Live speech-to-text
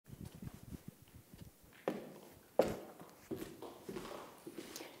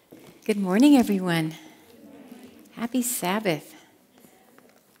Good morning, everyone. Happy Sabbath.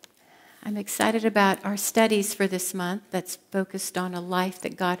 I'm excited about our studies for this month that's focused on a life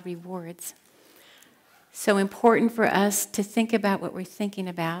that God rewards. So important for us to think about what we're thinking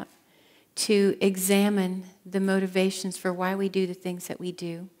about, to examine the motivations for why we do the things that we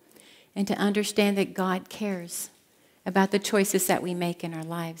do, and to understand that God cares about the choices that we make in our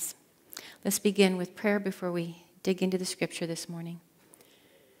lives. Let's begin with prayer before we dig into the scripture this morning.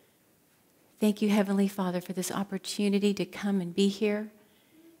 Thank you, Heavenly Father, for this opportunity to come and be here,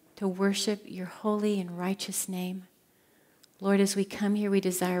 to worship your holy and righteous name. Lord, as we come here, we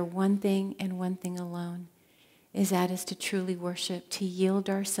desire one thing and one thing alone, is that is to truly worship, to yield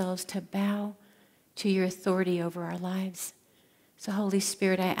ourselves, to bow to your authority over our lives. So, Holy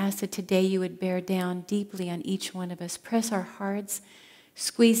Spirit, I ask that today you would bear down deeply on each one of us. Press our hearts,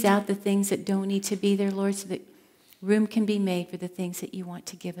 squeeze out the things that don't need to be there, Lord, so that room can be made for the things that you want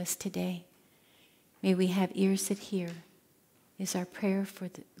to give us today. May we have ears that hear, is our prayer for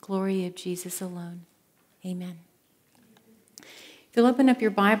the glory of Jesus alone. Amen. If you'll open up your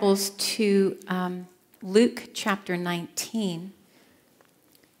Bibles to Luke chapter 19,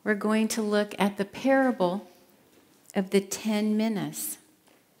 we're going to look at the parable of the 10 minas.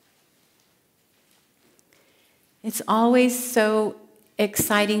 It's always so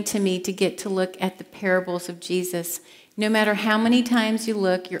exciting to me to get to look at the parables of Jesus. No matter how many times you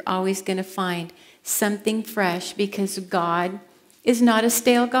look, you're always going to find something fresh, because God is not a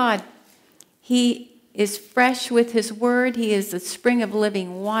stale God. He is fresh with his word. He is the spring of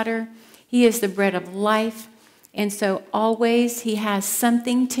living water. He is the bread of life. And so always he has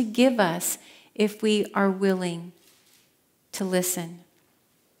something to give us if we are willing to listen.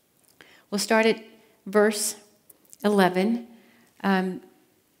 We'll start at verse 11.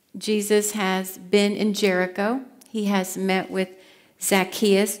 Jesus has been in Jericho. He has met with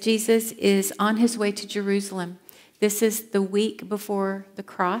Zacchaeus. Jesus is on his way to Jerusalem. This is the week before the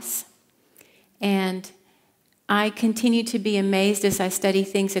cross. And I continue to be amazed as I study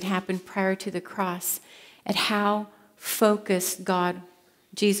things that happened prior to the cross at how focused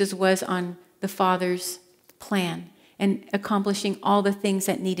Jesus was on the Father's plan and accomplishing all the things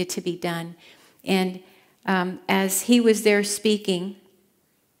that needed to be done. And as he was there speaking,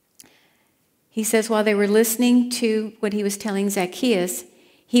 he says, while they were listening to what he was telling Zacchaeus,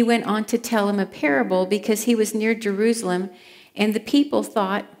 he went on to tell him a parable because he was near Jerusalem, and the people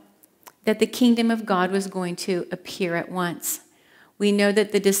thought that the kingdom of God was going to appear at once. We know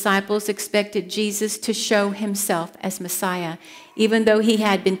that the disciples expected Jesus to show himself as Messiah, even though he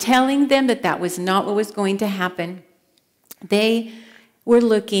had been telling them that that was not what was going to happen. They were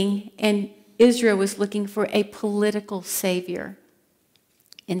looking, and Israel was looking for a political savior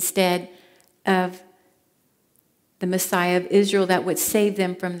instead of the Messiah of Israel that would save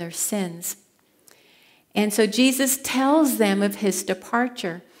them from their sins. And so Jesus tells them of his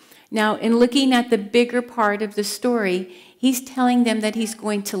departure. Now, in looking at the bigger part of the story, he's telling them that he's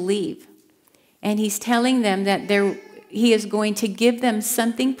going to leave. And he's telling them that he is going to give them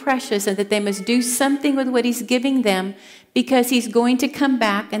something precious and that they must do something with what he's giving them, because he's going to come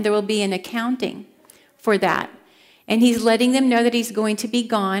back and there will be an accounting for that. And he's letting them know that he's going to be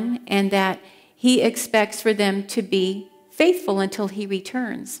gone and that he expects for them to be faithful until he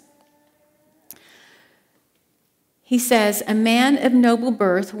returns. He says, a man of noble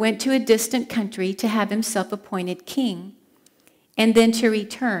birth went to a distant country to have himself appointed king, and then to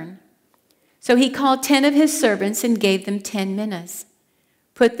return. So he called 10 of his servants and gave them 10 minas.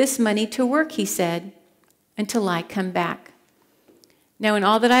 Put this money to work, he said, until I come back. Now, in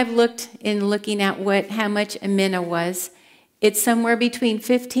all that I've looked in looking at how much a mina was, it's somewhere between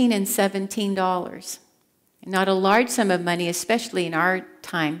 $15 and $17. Not a large sum of money, especially in our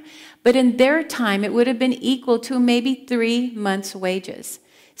time. But in their time, it would have been equal to maybe 3 months' wages.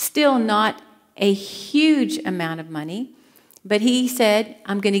 Still not a huge amount of money. But he said,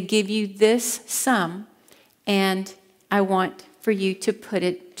 I'm going to give you this sum, and I want for you to put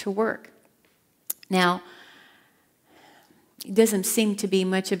it to work. Now, it doesn't seem to be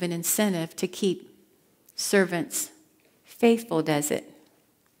much of an incentive to keep servants faithful, does it?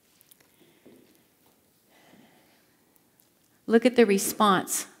 Look at the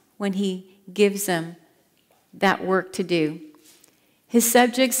response when he gives them that work to do. His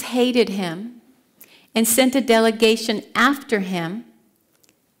subjects hated him and sent a delegation after him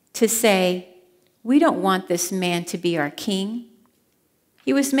to say, we don't want this man to be our king.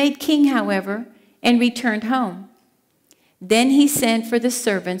 He was made king, however, and returned home. Then he sent for the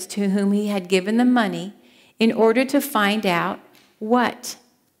servants to whom he had given the money in order to find out what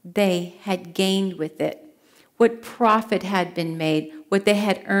they had gained with it, what profit had been made, what they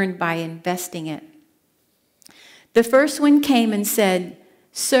had earned by investing it. The first one came and said,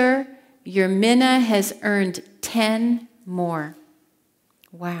 "Sir, your mina has earned 10 more."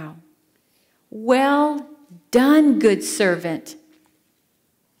 Wow. "Well done, good servant."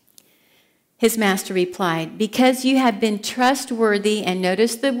 His master replied, "Because you have been trustworthy," and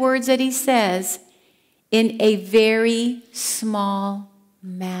notice the words that he says, "in a very small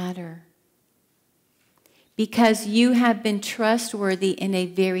matter." Because you have been trustworthy in a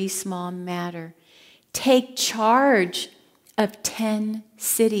very small matter. Take charge of 10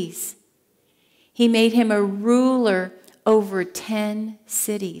 cities. He made him a ruler over 10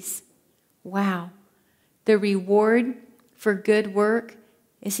 cities. Wow. The reward for good work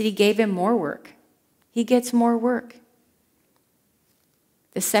is that he gave him more work. He gets more work.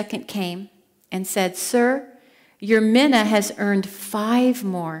 The second came and said, "Sir, your mina has earned 5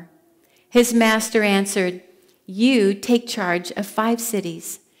 more." His master answered, "You take charge of 5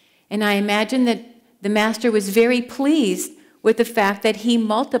 cities." And I imagine that the master was very pleased with the fact that he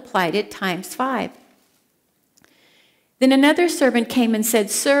multiplied it times 5. Then another servant came and said,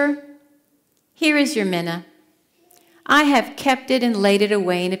 "Sir, here is your mina. I have kept it and laid it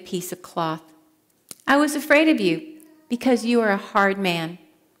away in a piece of cloth. I was afraid of you because you are a hard man.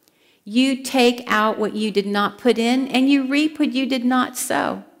 You take out what you did not put in, and you reap what you did not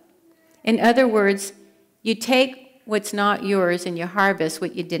sow." In other words, you take what's not yours and you harvest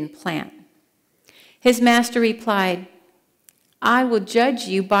what you didn't plant. His master replied, "I will judge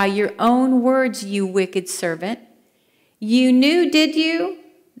you by your own words, you wicked servant. You knew, did you,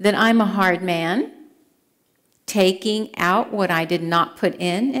 that I'm a hard man, taking out what I did not put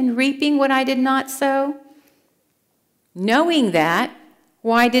in and reaping what I did not sow? Knowing that,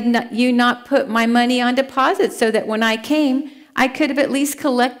 why did you not put my money on deposit so that when I came, I could have at least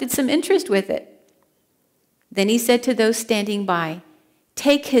collected some interest with it?" Then he said to those standing by,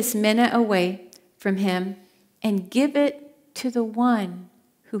 "Take his mina away from him and give it to the one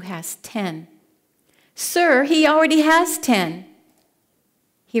who has 10. "Sir, he already has 10.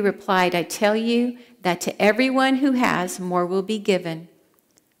 He replied, "I tell you that to everyone who has, more will be given.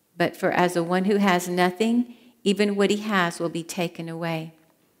 But for as the one who has nothing, even what he has will be taken away.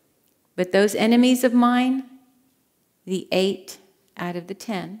 But those enemies of mine, the 8 out of the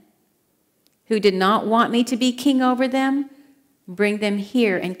 10, who did not want me to be king over them, bring them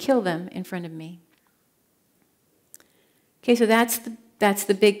here and kill them in front of me." Okay, so that's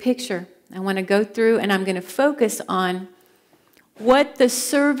the big picture. I want to go through and I'm going to focus on what the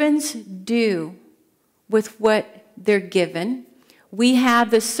servants do with what they're given. We have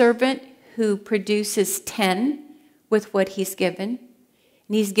the servant who produces 10 with what he's given.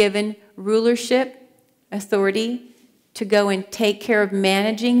 And he's given rulership, authority to go and take care of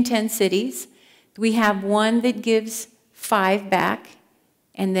managing 10 cities. We have one that gives 5 back,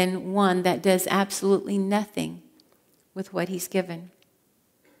 and then one that does absolutely nothing with what he's given.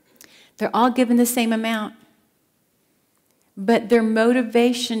 They're all given the same amount, but their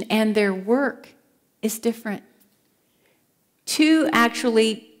motivation and their work is different. 2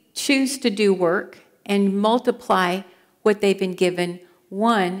 actually choose to do work and multiply what they've been given.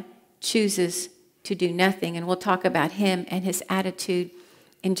 1 chooses to do nothing, and we'll talk about him and his attitude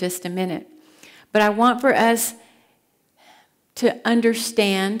in just a minute. But I want for us to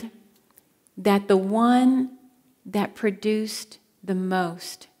understand that the one that produced the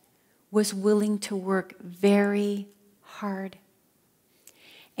most was willing to work very hard.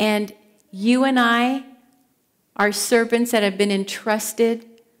 And you and I are servants that have been entrusted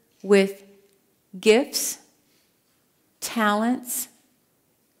with gifts, talents,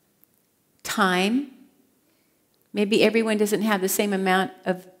 time. Maybe everyone doesn't have the same amount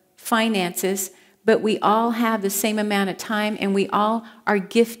of finances, but we all have the same amount of time, and we all are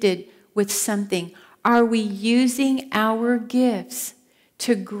gifted with something. Are we using our gifts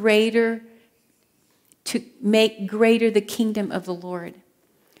to make greater the kingdom of the Lord?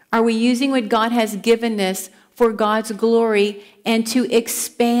 Are we using what God has given us for God's glory and to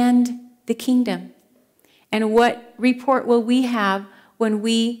expand the kingdom? And what report will we have when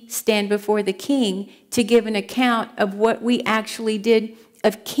we stand before the King to give an account of what we actually did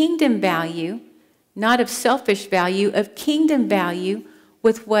of kingdom value, not of selfish value, of kingdom value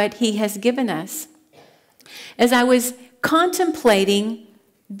with what he has given us? As I was contemplating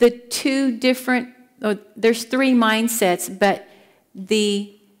the 2 different, there's 3 mindsets, but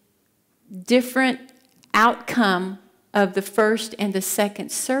the different outcome of the first and the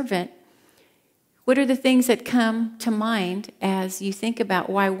second servant, what are the things that come to mind as you think about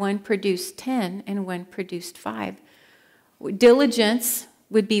why one produced 10 and one produced 5? Diligence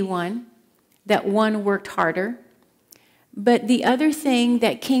would be one, that one worked harder. But the other thing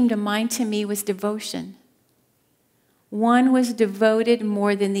that came to mind to me was devotion. One was devoted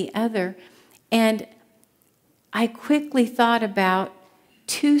more than the other. And I quickly thought about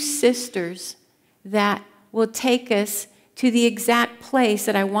two sisters that will take us to the exact place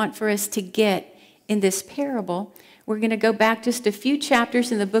that I want for us to get in this parable. We're going to go back just a few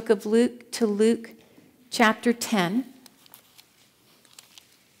chapters in the book of Luke to Luke chapter 10.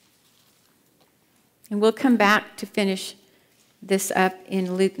 And we'll come back to finish this up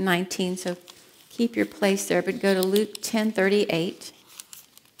in Luke 19. So keep your place there, but go to Luke 10:38.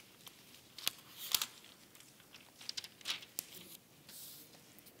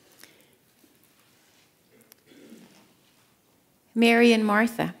 Mary and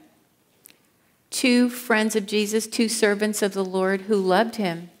Martha, two friends of Jesus, two servants of the Lord who loved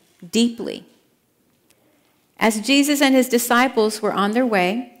him deeply. As Jesus and his disciples were on their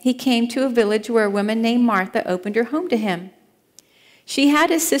way, he came to a village where a woman named Martha opened her home to him. She had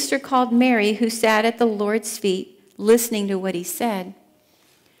a sister called Mary who sat at the Lord's feet listening to what he said.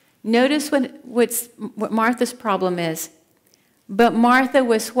 Notice what Martha's problem is. But Martha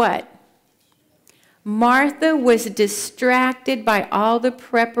was what? Martha was distracted by all the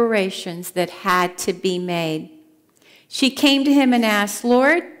preparations that had to be made. She came to him and asked,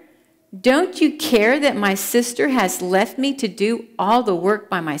 "Lord, don't you care that my sister has left me to do all the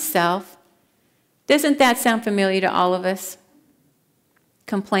work by myself?" Doesn't that sound familiar to all of us?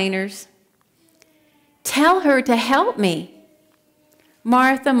 Complainers. "Tell her to help me."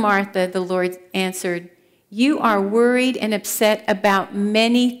 "Martha, Martha," the Lord answered, "you are worried and upset about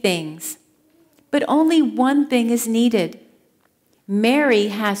many things. But only one thing is needed. Mary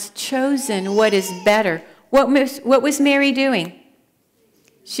has chosen what is better." What was Mary doing?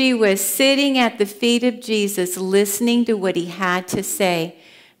 She was sitting at the feet of Jesus, listening to what he had to say.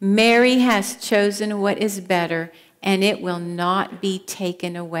 Mary has chosen what is better, and it will not be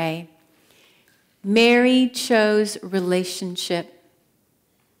taken away. Mary chose relationship.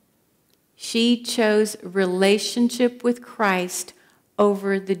 She chose relationship with Christ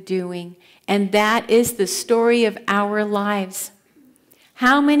over the doing. And that is the story of our lives.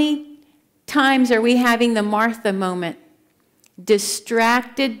 How many times are we having the Martha moment?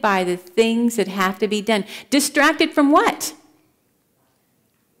 Distracted by the things that have to be done. Distracted from what?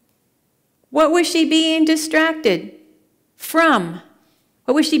 What was she being distracted from?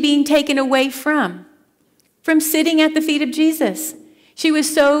 What was she being taken away from? From sitting at the feet of Jesus. She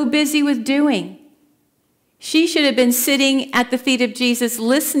was so busy with doing. She should have been sitting at the feet of Jesus,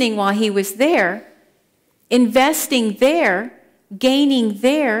 listening while he was there, investing there, gaining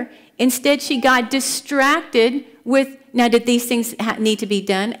there. Instead, she got distracted with, now did these things need to be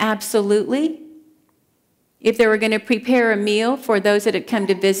done? Absolutely. If they were going to prepare a meal for those that had come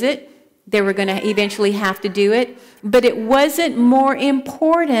to visit, they were going to eventually have to do it. But it wasn't more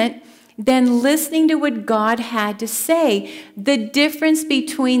important than listening to what God had to say. The difference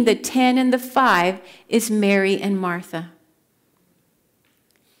between the 10 and the 5 is Mary and Martha.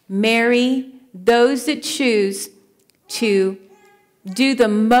 Mary, those that choose to do the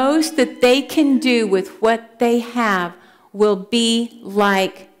most that they can do with what they have, will be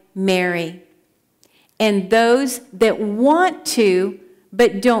like Mary. And those that want to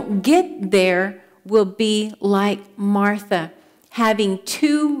but don't get there will be like Martha, having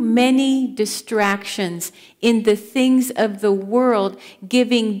too many distractions in the things of the world,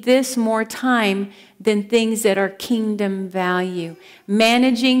 giving this more time than things that are kingdom value.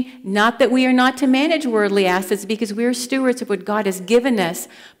 Managing, not that we are not to manage worldly assets, because we are stewards of what God has given us,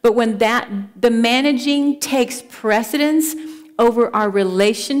 but when the managing takes precedence over our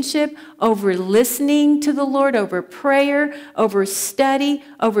relationship, over listening to the Lord, over prayer, over study,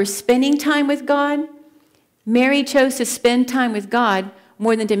 over spending time with God, Mary chose to spend time with God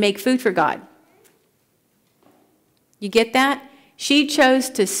more than to make food for God. You get that? She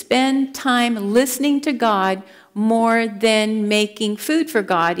chose to spend time listening to God more than making food for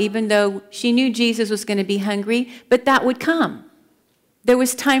God, even though she knew Jesus was going to be hungry, but that would come. There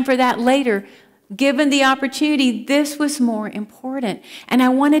was time for that later. Given the opportunity, this was more important. And I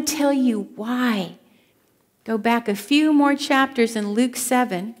want to tell you why. Go back a few more chapters in Luke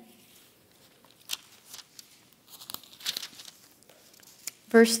 7.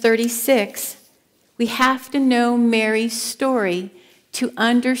 Verse 36, we have to know Mary's story to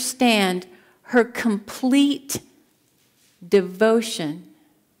understand her complete devotion.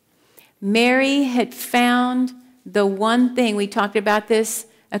 Mary had found the one thing, we talked about this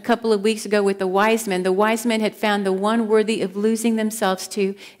a couple of weeks ago with the wise men. The wise men had found the one worthy of losing themselves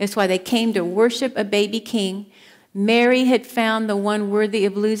to. That's why they came to worship a baby king. Mary had found the one worthy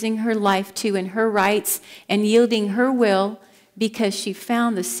of losing her life to and her rights and yielding her will because she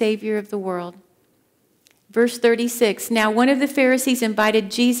found the Savior of the world. Verse 36, now one of the Pharisees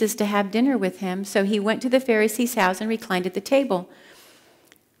invited Jesus to have dinner with him, so he went to the Pharisee's house and reclined at the table.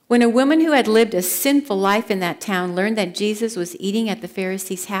 When a woman who had lived a sinful life in that town learned that Jesus was eating at the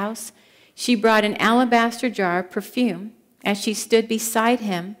Pharisee's house, she brought an alabaster jar of perfume. As she stood beside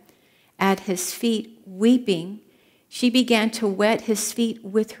him at his feet, weeping, she began to wet his feet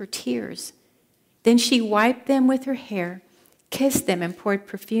with her tears. Then she wiped them with her hair, kissed them, and poured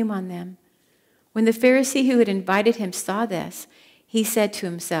perfume on them. When the Pharisee who had invited him saw this, he said to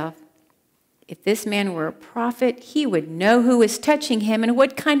himself, if this man were a prophet, he would know who is touching him and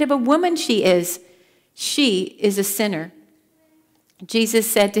what kind of a woman she is. She is a sinner. Jesus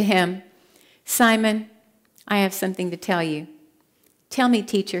said to him, Simon, I have something to tell you. Tell me,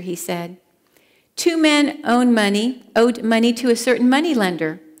 teacher, he said. 2 men owed money to a certain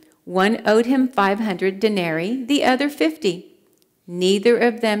moneylender. One owed him 500 denarii, the other 50. Neither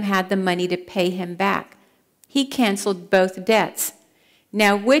of them had the money to pay him back. He canceled both debts.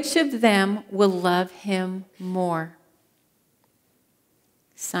 Now, which of them will love him more?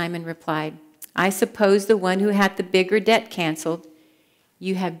 Simon replied, I suppose the one who had the bigger debt canceled.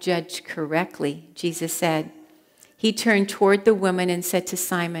 You have judged correctly, Jesus said. He turned toward the woman and said to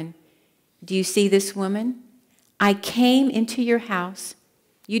Simon, do you see this woman? I came into your house.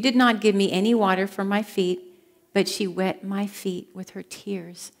 You did not give me any water for my feet, but she wet my feet with her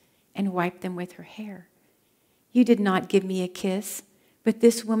tears and wiped them with her hair. You did not give me a kiss, but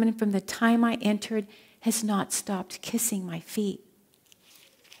this woman from the time I entered has not stopped kissing my feet.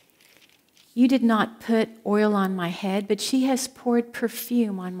 You did not put oil on my head, but she has poured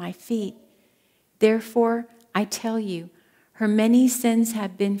perfume on my feet. Therefore, I tell you, her many sins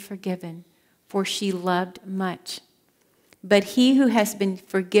have been forgiven, for she loved much. But he who has been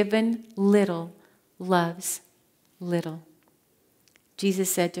forgiven little loves little.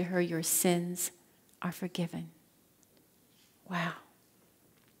 Jesus said to her, your sins are forgiven. Wow.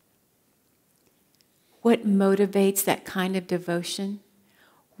 What motivates that kind of devotion?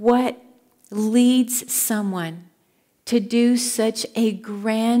 What leads someone to do such a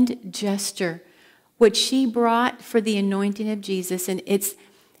grand gesture? What she brought for the anointing of Jesus, and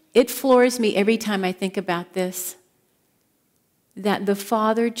it floors me every time I think about this, that the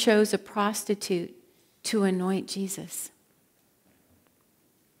Father chose a prostitute to anoint Jesus.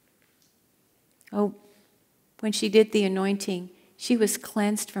 Oh, when she did the anointing, she was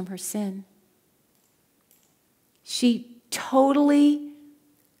cleansed from her sin. She totally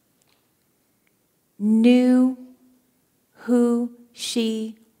knew who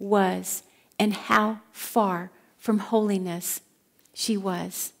she was and how far from holiness she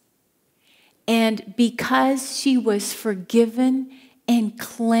was. And because she was forgiven and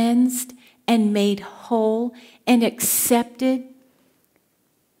cleansed and made whole and accepted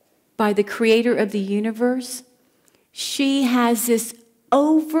by the Creator of the universe, she has this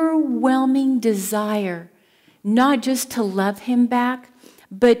overwhelming desire not just to love him back,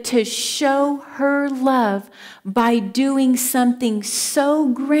 but to show her love by doing something so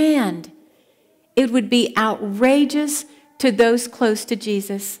grand, it would be outrageous to those close to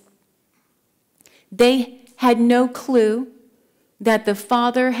Jesus. They had no clue that the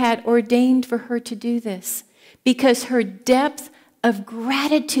Father had ordained for her to do this because her depth of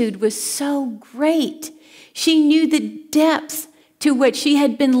gratitude was so great. She knew the depths to which she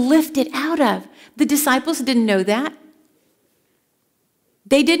had been lifted out of. The disciples didn't know that.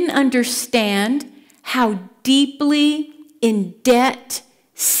 They didn't understand how deeply in debt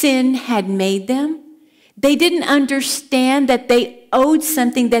sin had made them. They didn't understand that they owed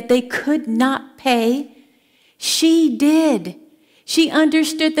something that they could not pay. She did. She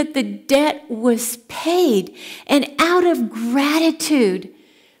understood that the debt was paid. And out of gratitude,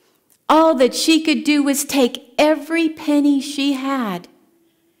 all that she could do was take every penny she had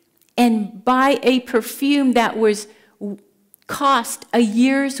and buy a perfume that was cost a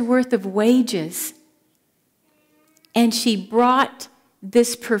year's worth of wages. And she brought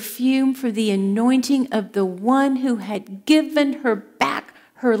this perfume for the anointing of the one who had given her back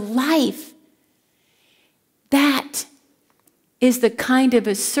her life. That is the kind of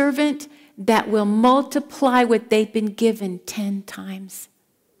a servant that will multiply what they've been given 10 times.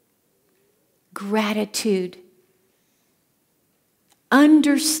 Gratitude.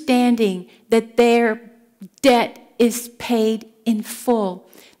 Understanding that their debt is paid in full.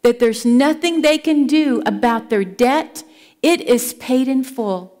 That there's nothing they can do about their debt. It is paid in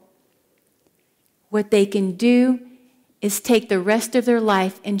full. What they can do is take the rest of their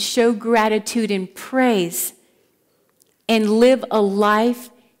life and show gratitude and praise and live a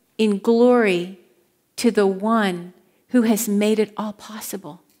life in glory to the one who has made it all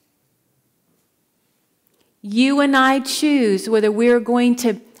possible. You and I choose whether we're going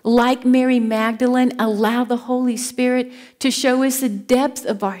to, like Mary Magdalene, allow the Holy Spirit to show us the depth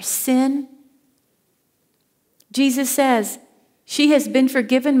of our sin. Jesus says, she has been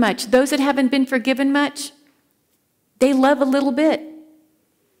forgiven much. Those that haven't been forgiven much, they love a little bit.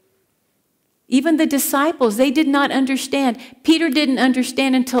 Even the disciples, they did not understand. Peter didn't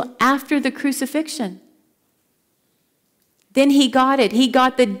understand until after the crucifixion. Then he got it. He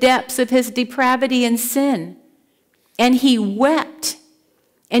got the depths of his depravity and sin. And he wept.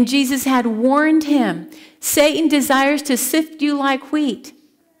 And Jesus had warned him, Satan desires to sift you like wheat.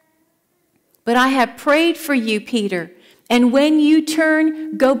 But I have prayed for you, Peter. And when you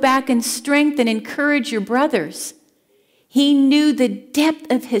turn, go back and strengthen and encourage your brothers. He knew the depth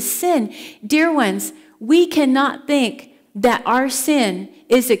of his sin. Dear ones, we cannot think that our sin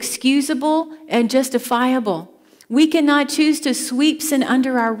is excusable and justifiable. We cannot choose to sweep sin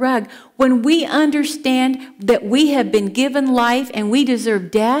under our rug. When we understand that we have been given life and we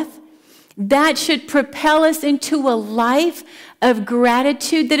deserve death, that should propel us into a life of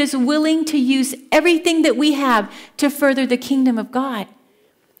gratitude that is willing to use everything that we have to further the kingdom of God.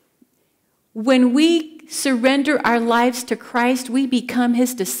 When we surrender our lives to Christ, we become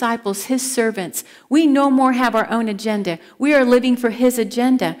his disciples, his servants. We no more have our own agenda. We are living for his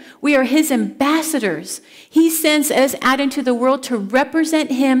agenda. We are his ambassadors. He sends us out into the world to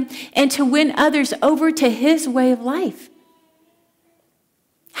represent him and to win others over to his way of life.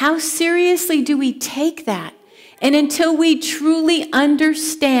 How seriously do we take that? And until we truly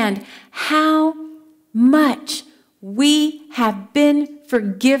understand how much we have been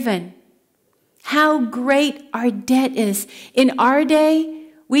forgiven, how great our debt is. In our day,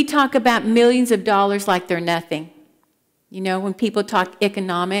 we talk about millions of dollars like they're nothing. You know, when people talk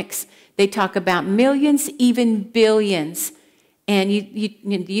economics, they talk about millions, even billions. And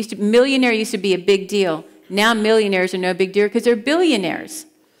millionaire used to be a big deal. Now millionaires are no big deal because they're billionaires.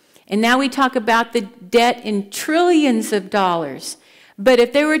 And now we talk about the debt in trillions of dollars. But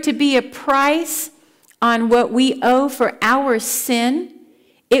if there were to be a price on what we owe for our sin,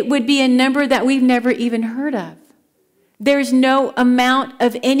 it would be a number that we've never even heard of. There's no amount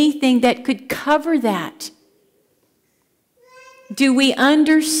of anything that could cover that. Do we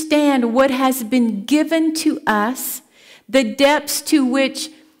understand what has been given to us, the depths to which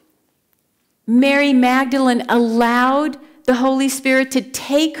Mary Magdalene allowed the Holy Spirit to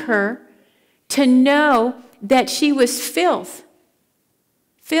take her, to know that she was filth?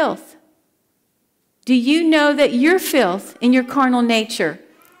 Filth. Do you know that you're filth in your carnal nature?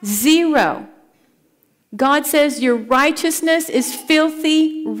 0. God says your righteousness is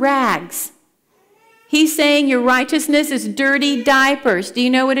filthy rags. He's saying your righteousness is dirty diapers. Do you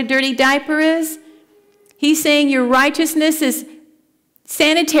know what a dirty diaper is? He's saying your righteousness is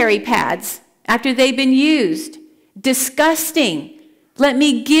sanitary pads after they've been used. Disgusting. Let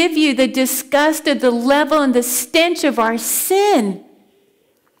me give you the disgust of the level and the stench of our sin.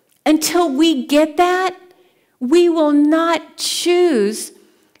 Until we get that, we will not choose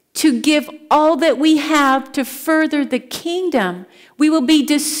to give all that we have to further the kingdom. We will be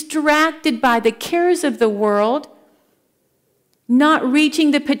distracted by the cares of the world, not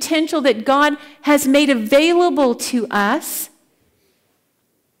reaching the potential that God has made available to us.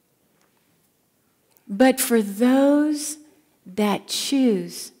 But for those that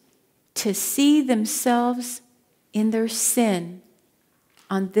choose to see themselves in their sin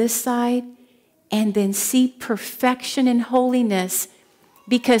on this side and then see perfection and holiness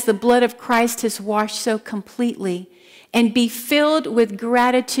because the blood of Christ has washed so completely, and be filled with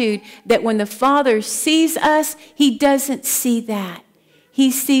gratitude that when the Father sees us, he doesn't see that.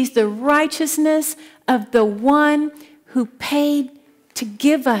 He sees the righteousness of the one who paid to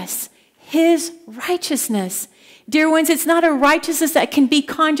give us his righteousness. Dear ones, it's not a righteousness that can be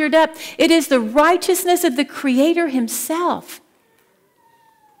conjured up. It is the righteousness of the Creator himself.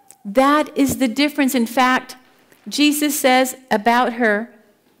 That is the difference. In fact, Jesus says about her,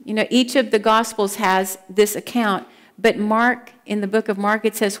 you know, each of the Gospels has this account, but Mark, in the book of Mark,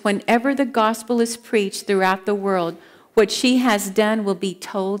 it says, whenever the gospel is preached throughout the world, what she has done will be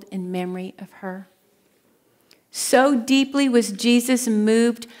told in memory of her. So deeply was Jesus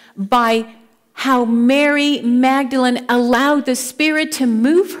moved by how Mary Magdalene allowed the Spirit to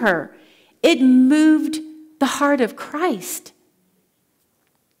move her. It moved the heart of Christ.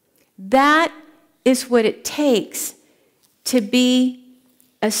 That is what it takes to be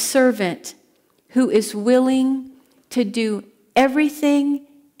a servant who is willing to do everything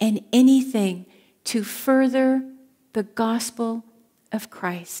and anything to further the gospel of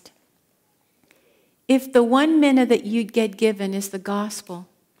Christ. If the 1 minute that you get given is the gospel,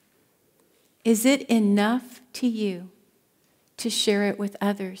 is it enough to you to share it with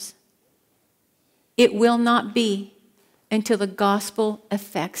others? It will not be until the gospel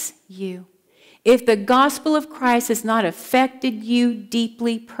affects you. If the gospel of Christ has not affected you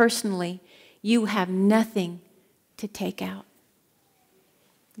deeply, personally, you have nothing to take out.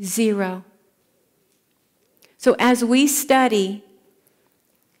 Zero. So as we study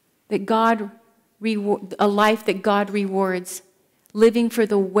that a life that God rewards, living for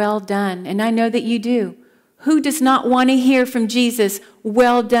the well done, and I know that you do. Who does not want to hear from Jesus,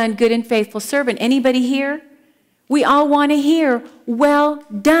 well done, good and faithful servant? Anybody here? We all want to hear, well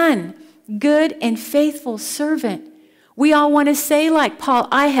done, good and faithful servant. We all want to say like Paul,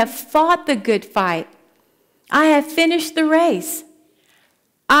 I have fought the good fight. I have finished the race.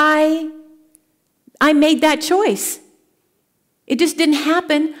 I made that choice. It just didn't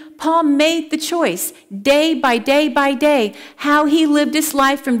happen. Paul made the choice day by day by day. How he lived his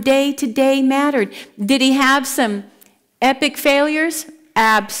life from day to day mattered. Did he have some epic failures?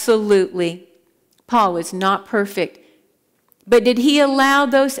 Absolutely. Paul was not perfect. But did he allow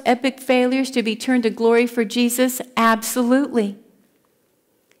those epic failures to be turned to glory for Jesus? Absolutely.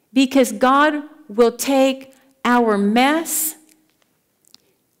 Because God will take our mess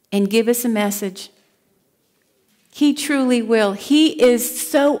and give us a message. He truly will. He is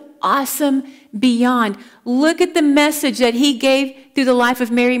so awesome beyond. Look at the message that he gave through the life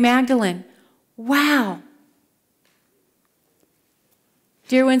of Mary Magdalene. Wow.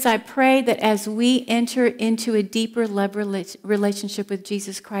 Dear ones, I pray that as we enter into a deeper love relationship with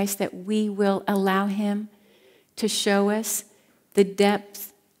Jesus Christ, that we will allow him to show us the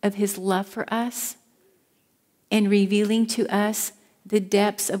depth of his love for us and revealing to us the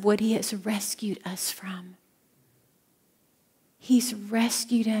depths of what he has rescued us from. He's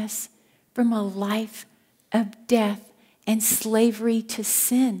rescued us from a life of death and slavery to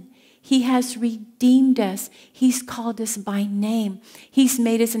sin. He has redeemed us. He's called us by name. He's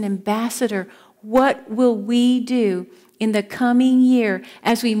made us an ambassador. What will we do in the coming year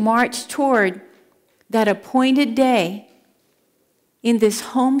as we march toward that appointed day in this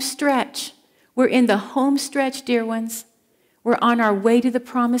home stretch? We're in the home stretch, dear ones. We're on our way to the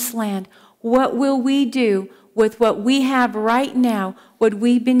promised land. What will we do with what we have right now, what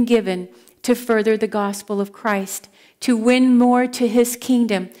we've been given to further the gospel of Christ, to win more to his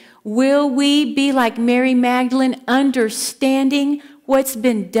kingdom? Will we be like Mary Magdalene, understanding what's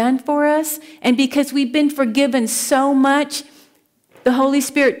been done for us? And because we've been forgiven so much, the Holy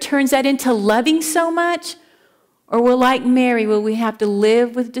Spirit turns that into loving so much? Or will, like Mary, will we have to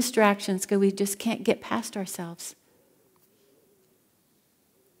live with distractions because we just can't get past ourselves?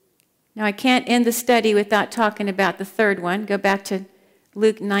 Now, I can't end the study without talking about the third one. Go back to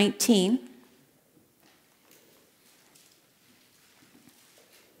Luke 19.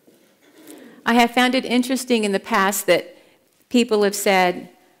 I have found it interesting in the past that people have said,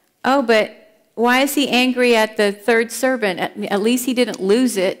 oh, but why is he angry at the third servant? At least he didn't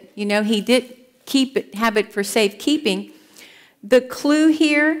lose it. You know, he did have it for safekeeping. The clue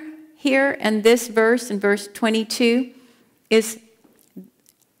here in this verse, in verse 22, is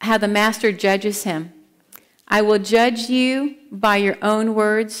how the master judges him. I will judge you by your own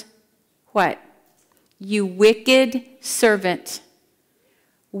words. What? You wicked servant.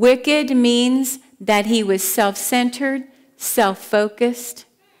 Wicked means that he was self-centered, self-focused.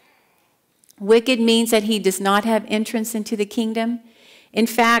 Wicked means that he does not have entrance into the kingdom. In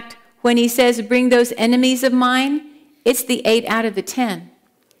fact, when he says, bring those enemies of mine, it's the 8 out of the 10.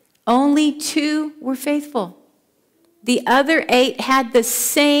 Only 2 were faithful. The other 8 had the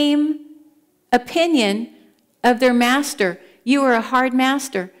same opinion of their master. You are a hard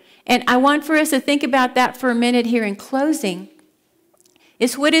master. And I want for us to think about that for a minute here in closing.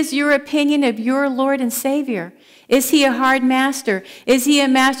 What is your opinion of your Lord and Savior? Is he a hard master? Is he a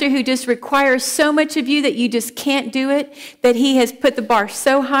master who just requires so much of you that you just can't do it? That he has put the bar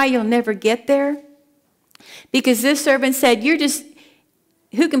so high you'll never get there? Because this servant said,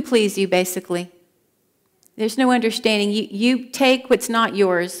 who can please you, basically? There's no understanding. You take what's not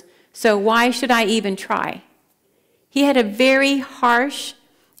yours, so why should I even try? He had a very harsh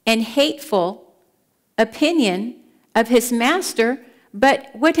and hateful opinion of his master, but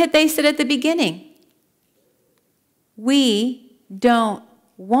what had they said at the beginning? We don't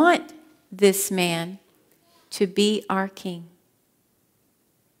want this man to be our king.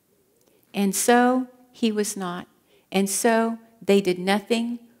 And so he was not. And so they did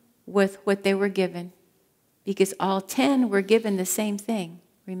nothing with what they were given. Because all 10 were given the same thing,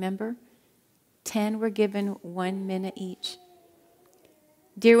 remember? 10 were given 1 minute each.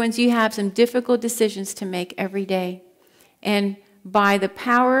 Dear ones, you have some difficult decisions to make every day. And by the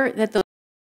power that the